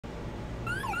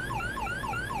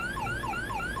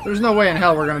There's no way in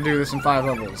hell we're gonna do this in 5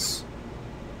 levels.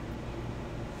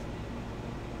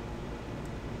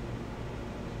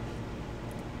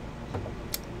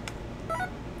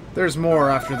 There's more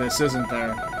after this, isn't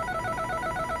there?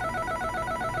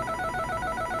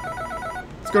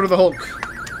 Let's go to the Hulk.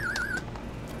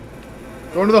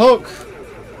 Going to the Hulk!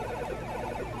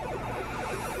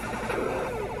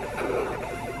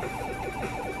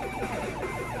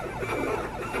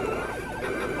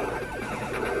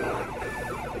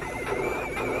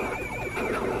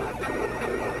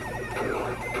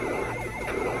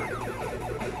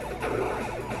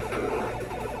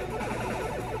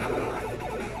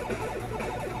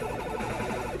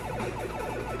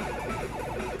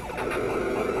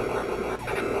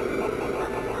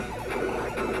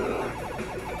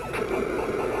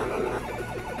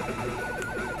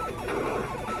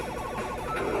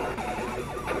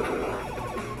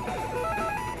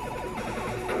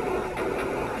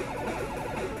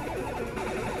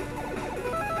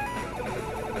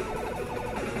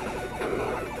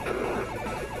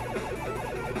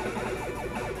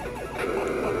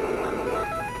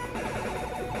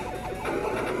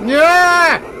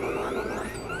 Yeah!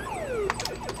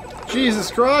 Jesus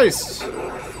Christ!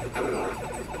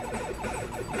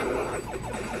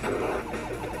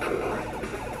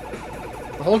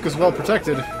 The Hulk is well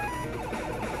protected.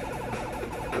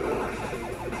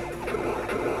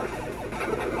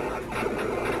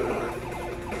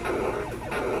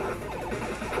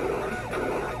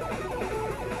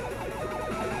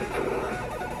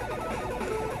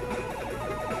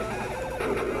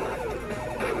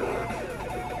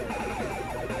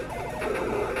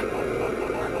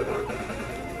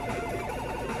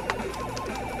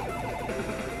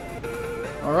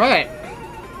 Alright.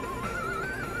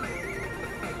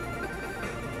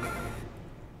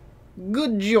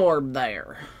 Good job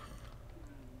there.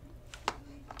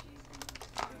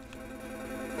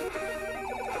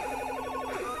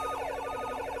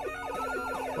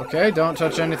 Okay, don't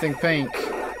touch anything pink.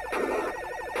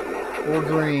 Or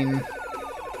green.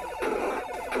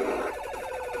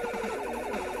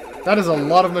 That is a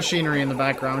lot of machinery in the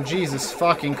background. Jesus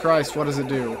fucking Christ, what does it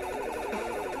do?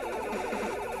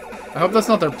 I hope that's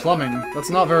not their plumbing. That's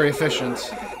not very efficient.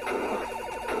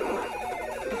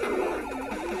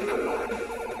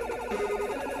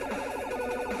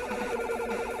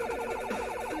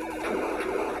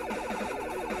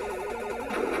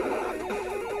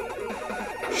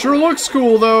 Sure looks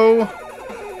cool, though.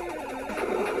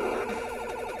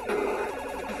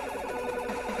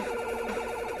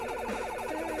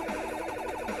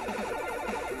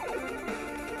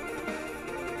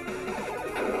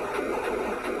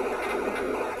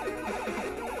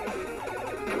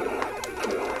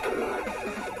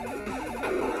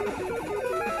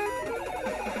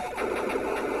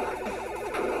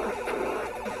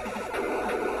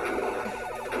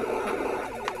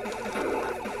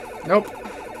 Nope.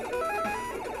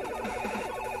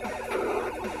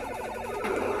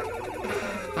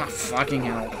 Ah, fucking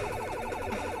hell.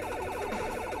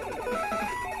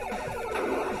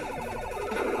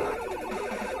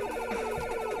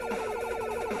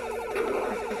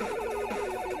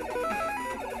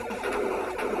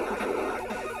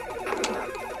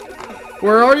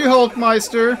 Where are you,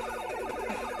 Hulkmeister?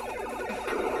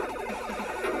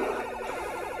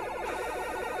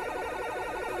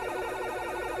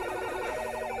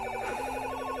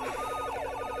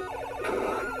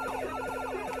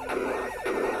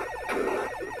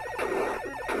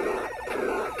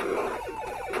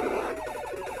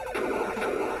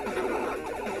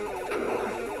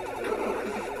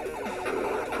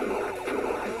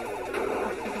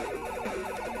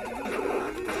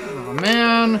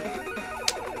 Man,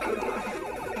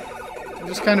 I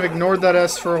just kind of ignored that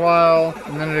S for a while,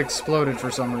 and then it exploded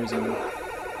for some reason.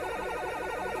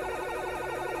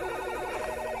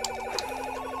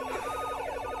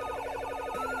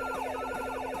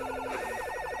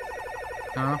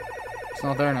 Huh? It's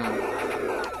not there now.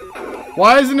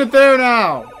 Why isn't it there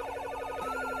now?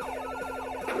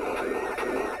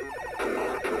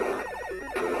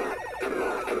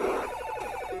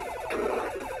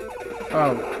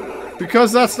 Oh.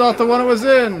 Because that's not the one it was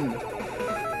in!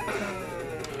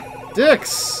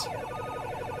 Dicks!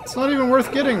 It's not even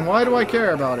worth getting. Why do I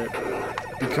care about it?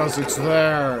 Because it's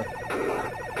there.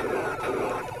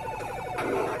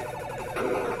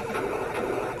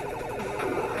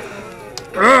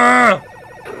 Ugh!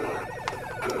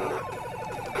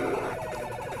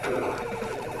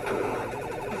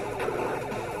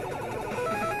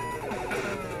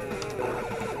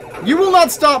 You will not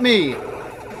stop me!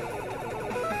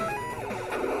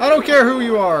 I don't care who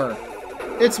you are.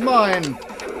 It's mine.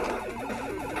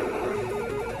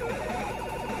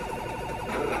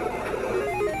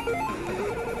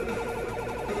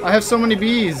 I have so many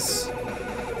bees.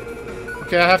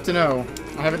 Okay, I have to know.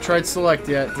 I haven't tried select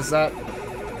yet. Does that...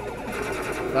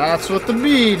 That's what the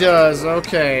bee does.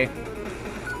 Okay.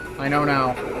 I know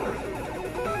now.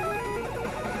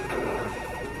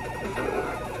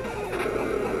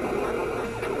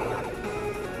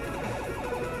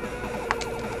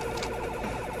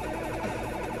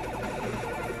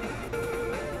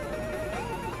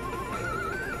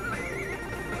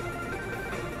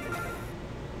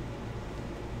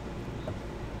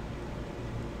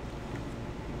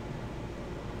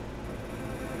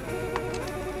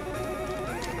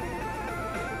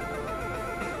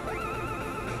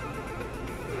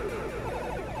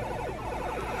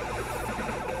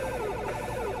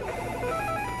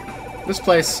 This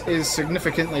place is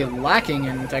significantly lacking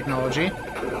in technology.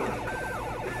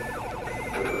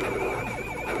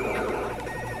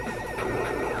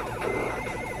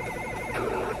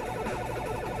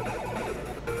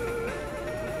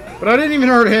 But I didn't even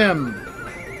hurt him!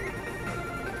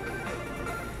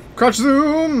 Crotch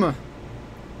zoom!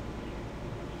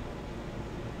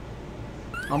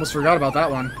 Almost forgot about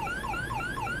that one.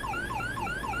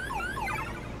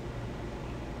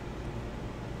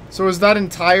 So is that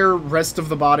entire rest of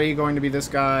the body going to be this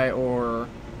guy, or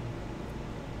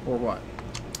what?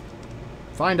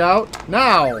 Find out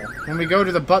now, when we go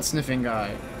to the butt-sniffing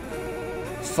guy.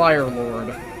 Fire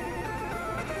Lord.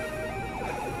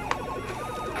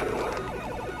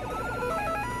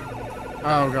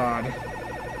 Oh god.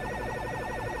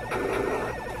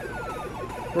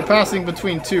 We're passing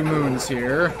between two moons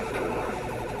here.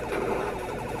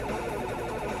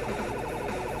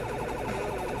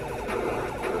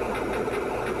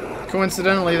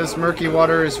 Coincidentally, this murky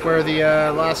water is where the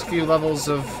last few levels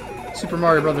of Super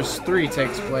Mario Bros. 3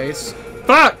 takes place.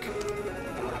 Fuck!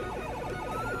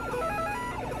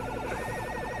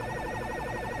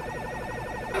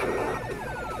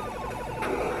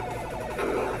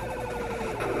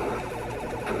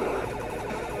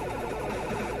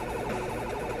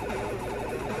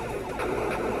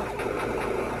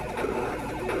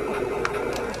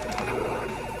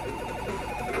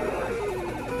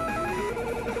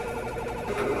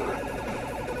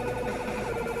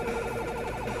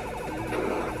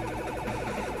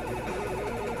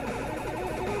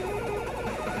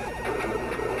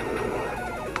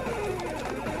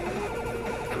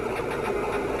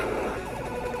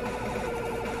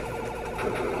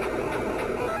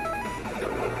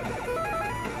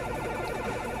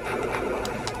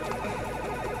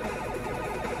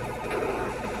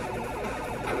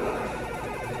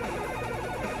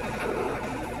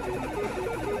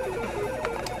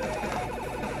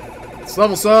 This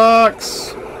level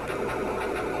sucks!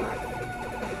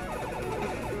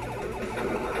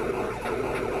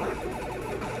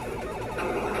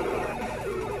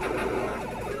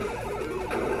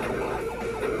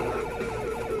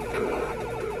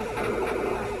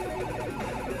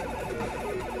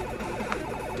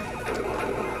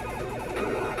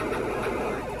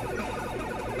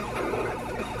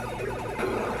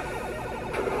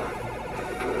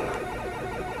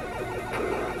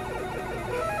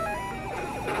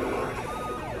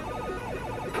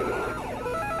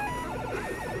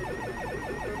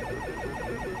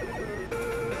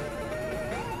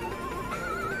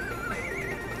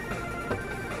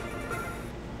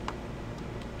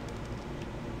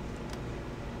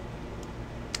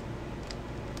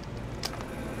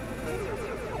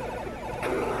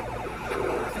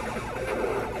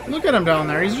 Look at him down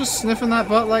there. He's just sniffing that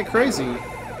butt like crazy.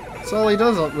 That's all he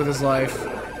does with his life.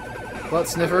 Butt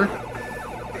sniffer.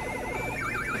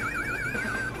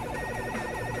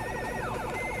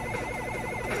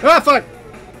 Ah, fuck!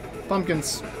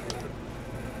 Pumpkins.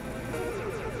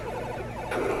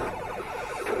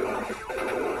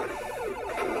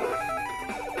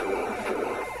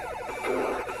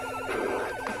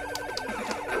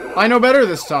 I know better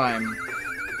this time.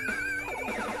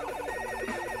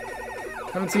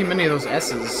 Haven't seen many of those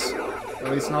S's.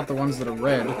 At least not the ones that are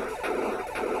red.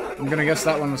 I'm gonna guess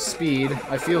that one was speed.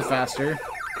 I feel faster.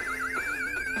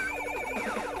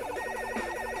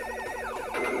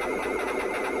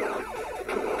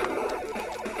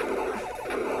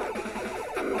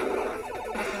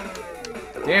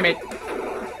 Damn it.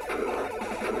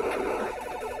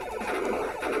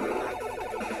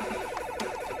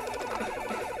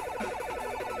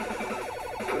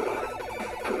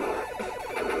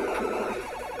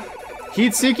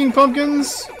 Heat-seeking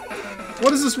pumpkins?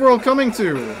 What is this world coming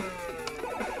to?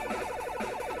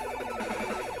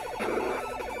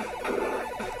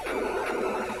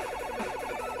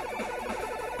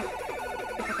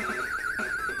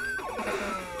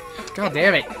 God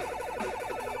damn it.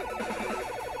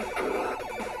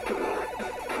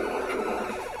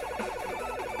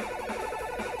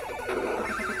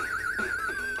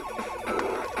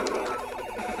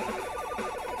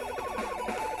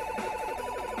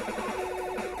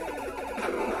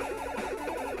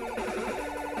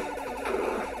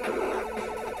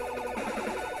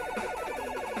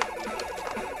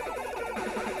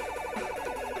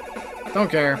 Don't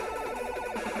care.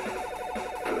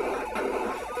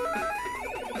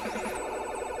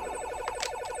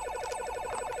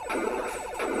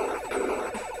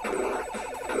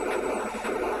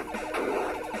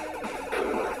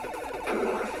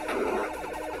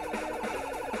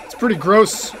 It's pretty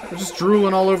gross. They're just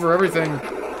drooling all over everything.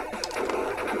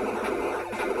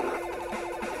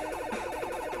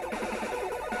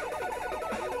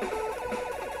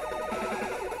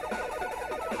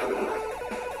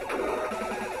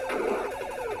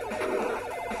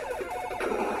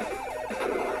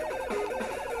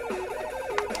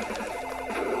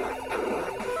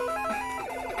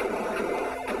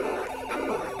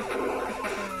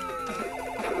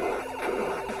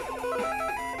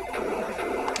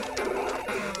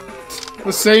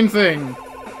 The same thing.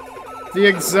 The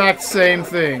exact same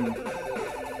thing.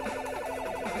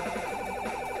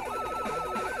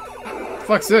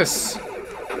 Fuck's this?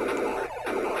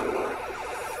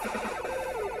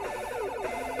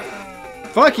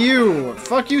 Fuck you!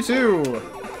 Fuck you too!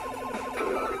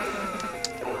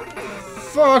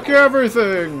 Fuck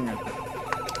everything!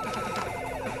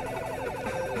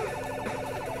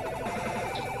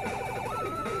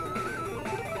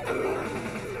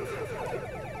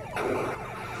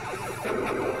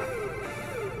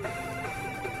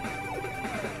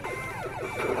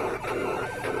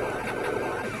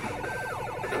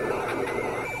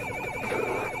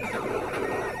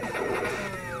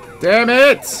 Damn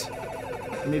it!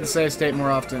 I need to save state more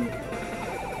often.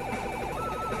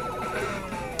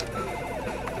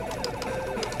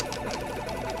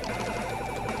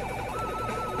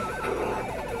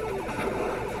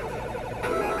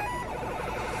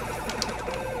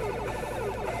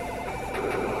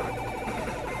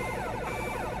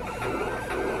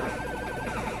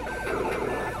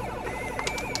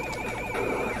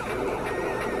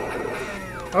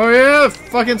 Oh yeah,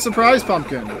 fucking surprise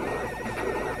pumpkin.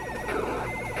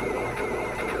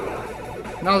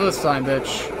 Not this time,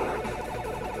 bitch.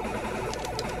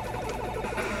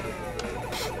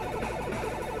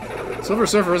 Silver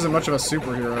Surfer isn't much of a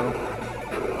superhero.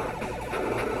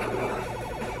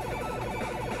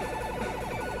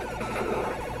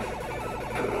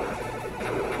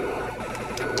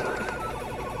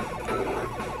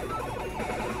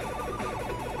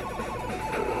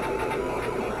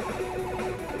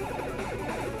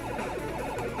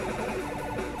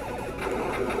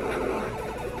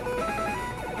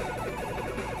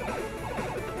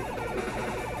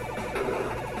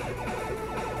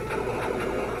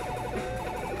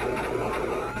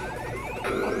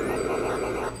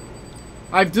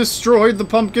 I've destroyed the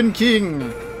Pumpkin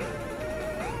King!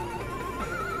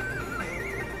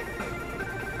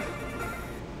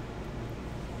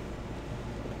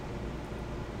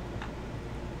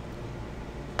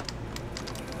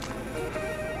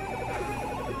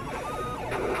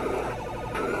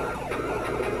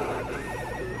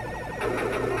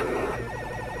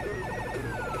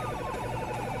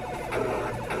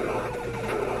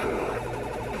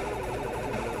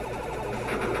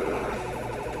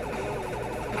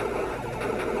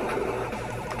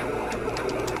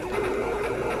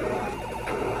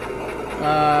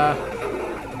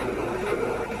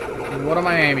 What am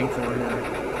I aiming for here?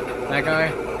 That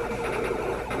guy?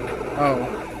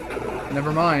 Oh.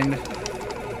 Never mind.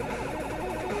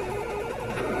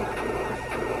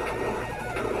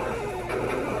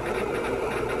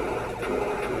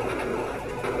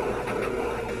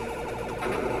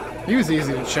 He was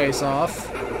easy to chase off.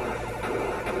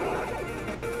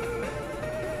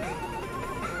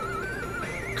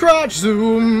 Crotch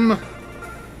zoom!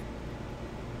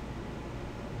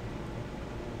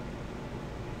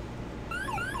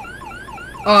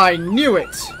 I knew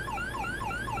it!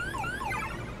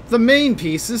 The main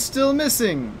piece is still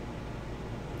missing.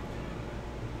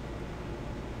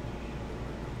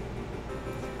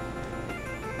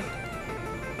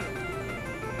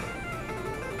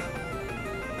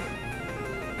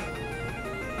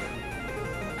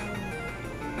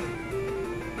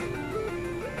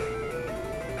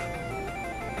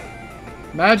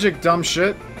 Magic, dumb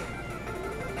shit.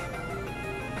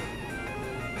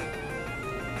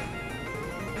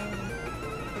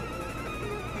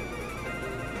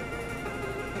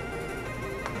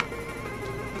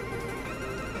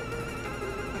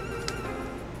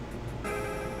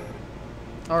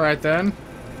 Alright then.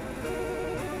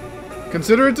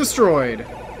 Consider it destroyed.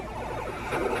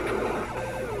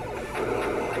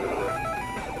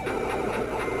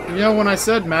 You know, when I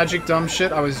said magic dumb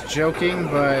shit, I was joking,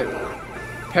 but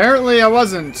apparently I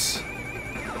wasn't.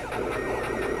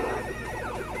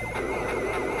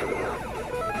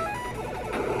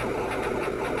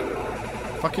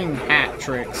 Fucking hat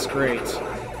tricks, great.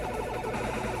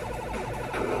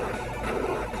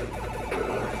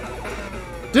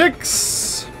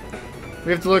 Dix!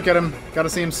 We have to look at him. Gotta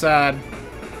see him sad.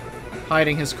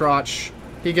 Hiding his crotch.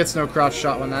 He gets no crotch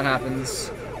shot when that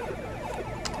happens.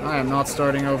 I am not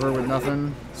starting over with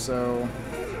nothing, so...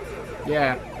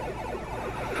 yeah.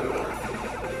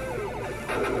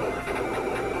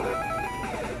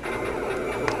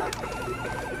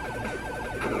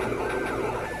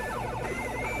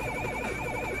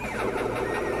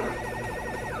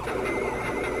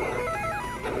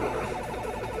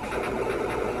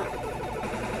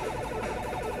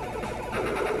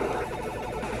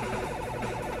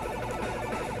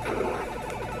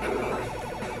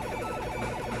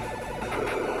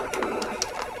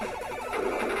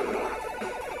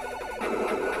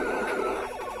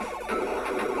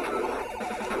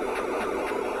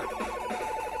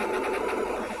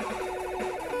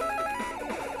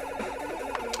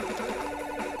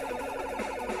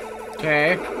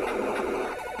 Okay.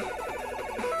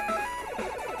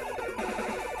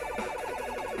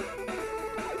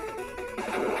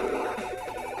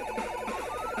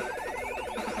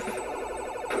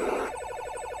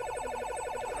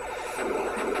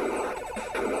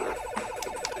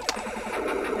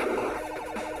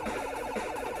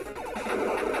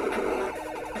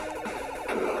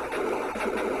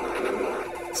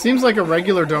 Seems like a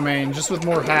regular domain, just with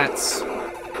more hats.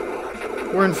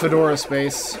 We're in Fedora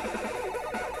space.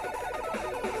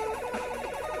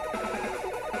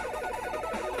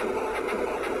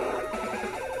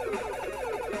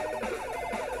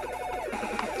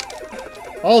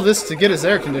 All this to get his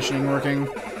air conditioning working.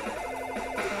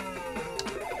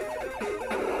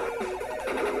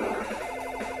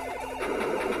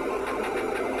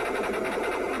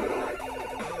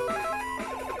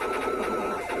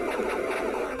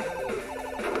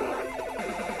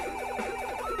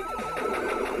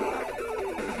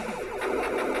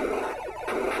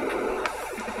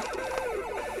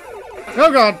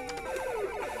 Oh god!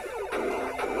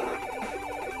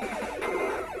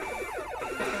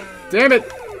 Damn it!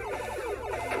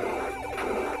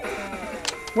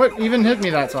 What even hit me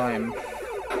that time?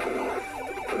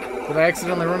 Did I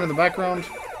accidentally run in the background?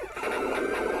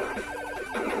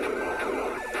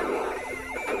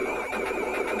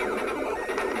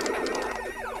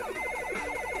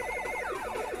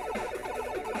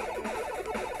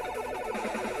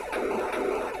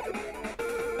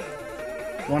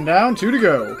 One down, 2 to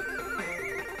go.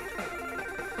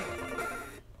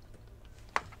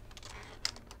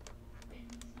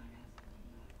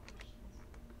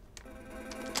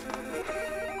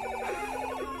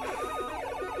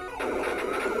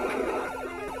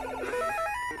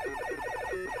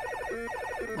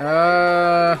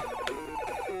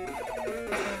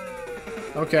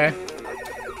 Okay.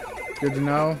 Good to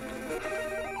know.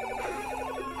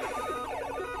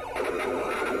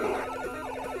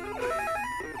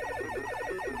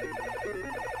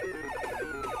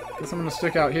 Guess I'm gonna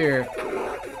stick out here.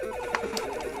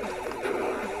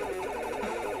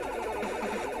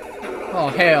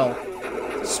 Oh, hell.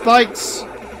 Spikes!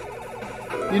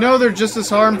 You know they're just as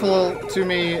harmful to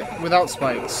me without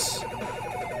spikes.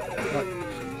 But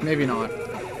maybe not.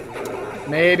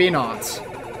 Maybe not.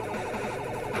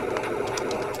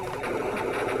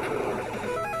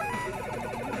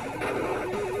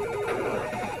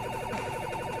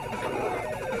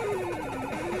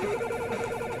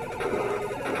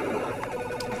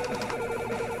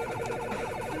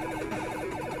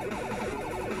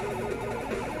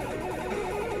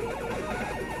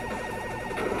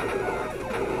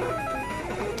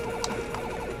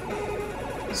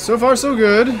 So far, so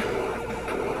good.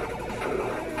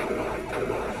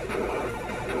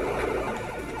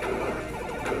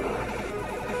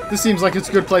 This seems like it's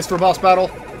a good place for a boss battle.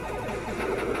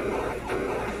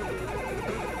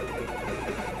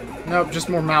 Nope, just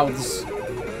more mouths.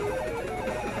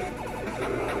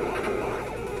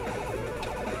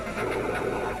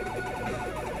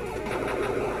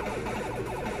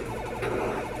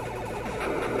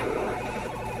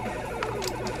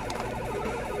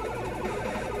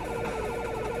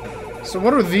 So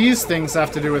what do these things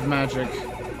have to do with magic?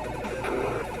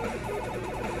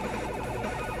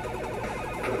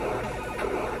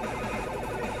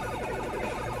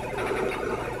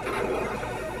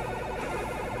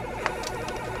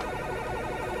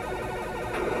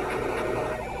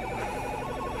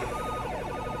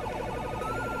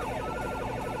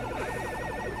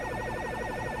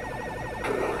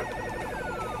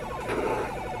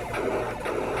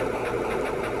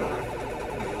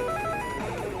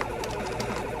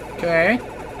 Okay.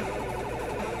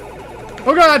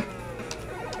 Oh god!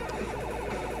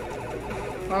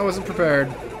 I wasn't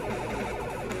prepared.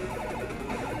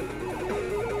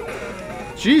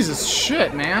 Jesus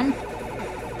shit, man.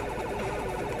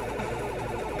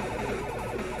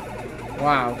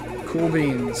 Wow. Cool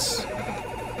beans.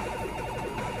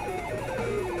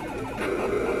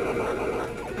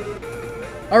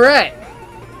 Alright!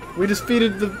 We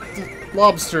defeated the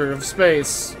lobster of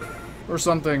space. Or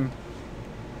something.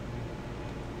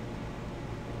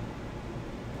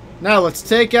 Now let's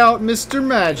take out Mr.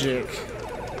 Magic.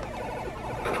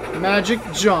 Magic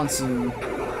Johnson.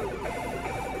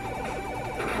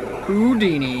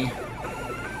 Houdini.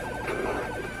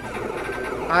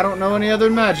 I don't know any other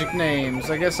magic names.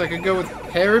 I guess I could go with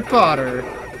Harry Potter.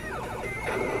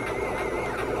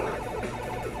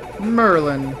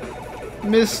 Merlin.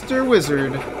 Mr.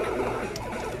 Wizard.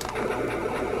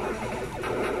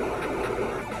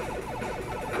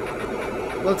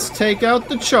 Let's take out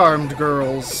the Charmed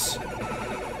Girls.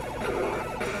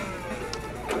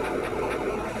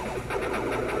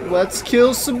 Let's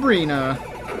kill Sabrina.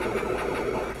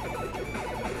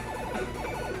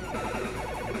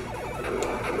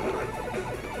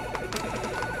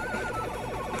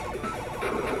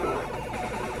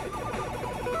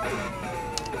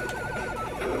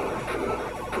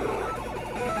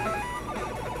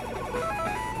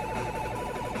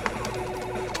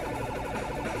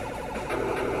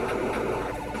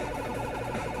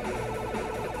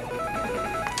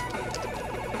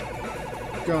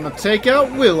 Gonna take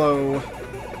out Willow.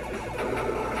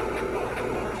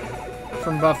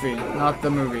 From Buffy, not the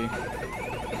movie.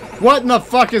 What in the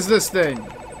fuck is this thing?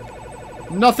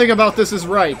 Nothing about this is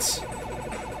right.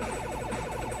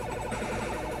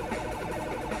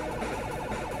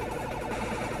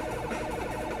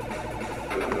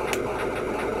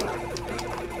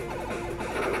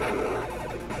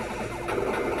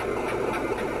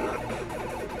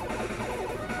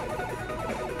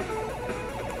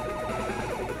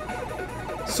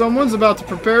 Someone's about to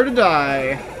prepare to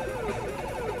die.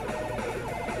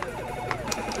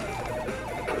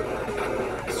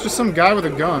 It's just some guy with a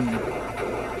gun.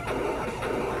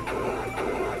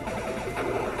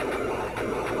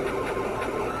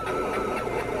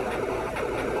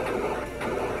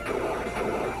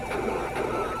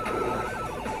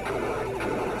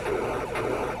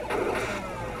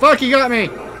 Fuck, he got me!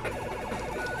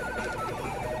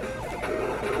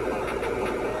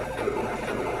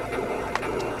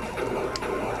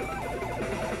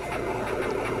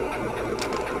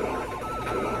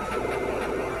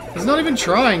 He's not even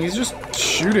trying, he's just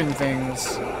shooting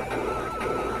things.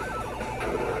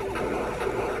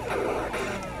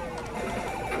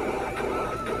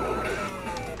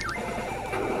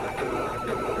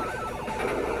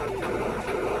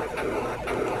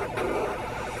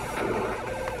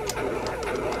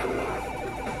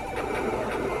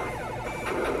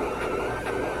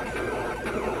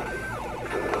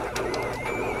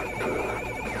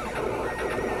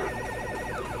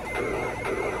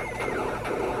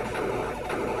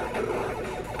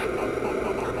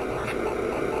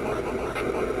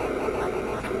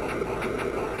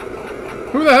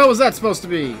 Who the hell was that supposed to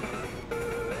be?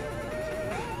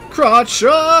 Crotch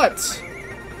shot!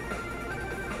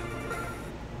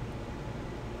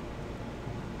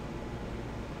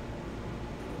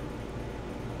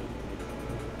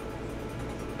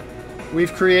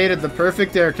 We've created the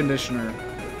perfect air conditioner.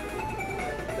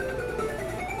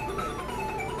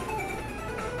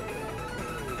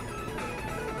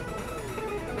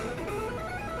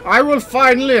 I will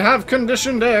finally have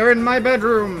conditioned air in my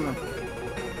bedroom.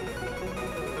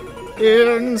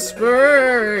 In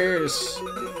space.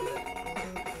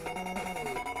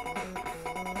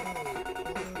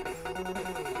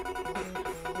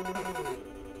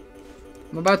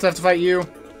 I'm about to have to fight you.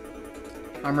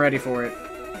 I'm ready for it.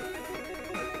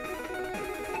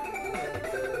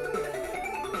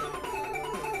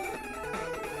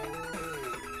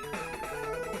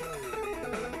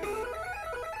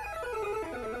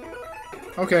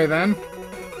 Okay, then.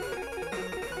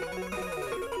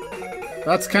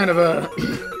 That's kind of a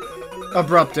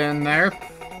abrupt end there.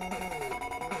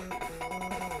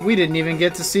 We didn't even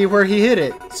get to see where he hid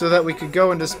it, so that we could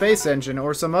go into Space Engine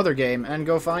or some other game and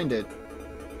go find it.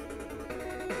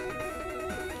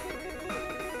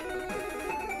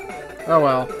 Oh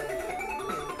well.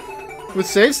 With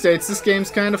save states, this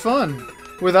game's kind of fun.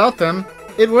 Without them,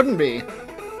 it wouldn't be.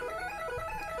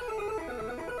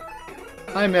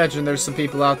 I imagine there's some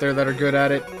people out there that are good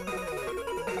at it.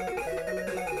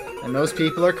 And those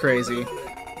people are crazy.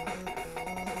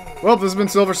 Well, this has been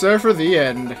Silver Surfer, the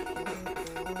end.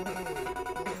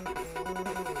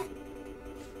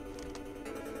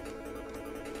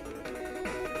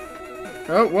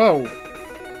 Oh, whoa.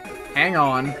 Hang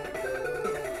on.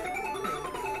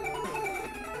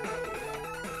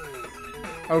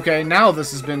 Okay, now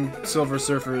this has been Silver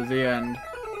Surfer, the end.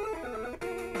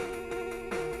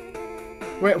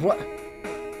 Wait, what?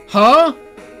 Huh?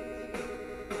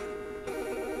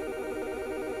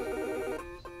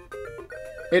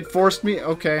 It forced me?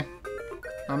 Okay.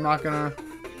 I'm not gonna...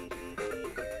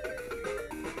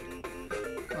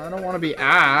 I don't want to be...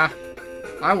 I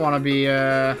want to be,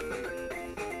 I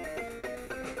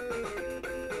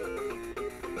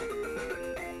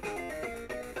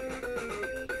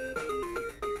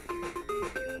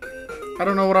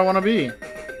don't know what I want to be.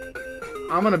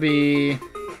 I'm gonna be...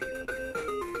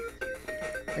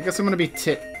 I guess I'm gonna be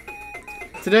Tit.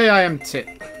 Today I am Tit.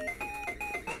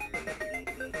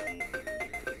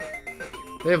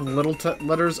 They have little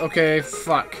letters? Okay,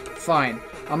 fuck. Fine.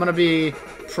 I'm gonna be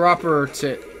proper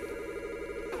Tit.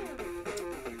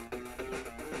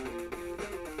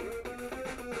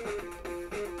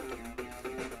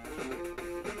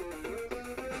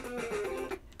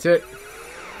 Tit.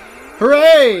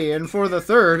 Hooray! And for the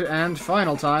third and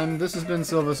final time, this has been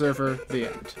Silver Surfer, the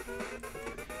end.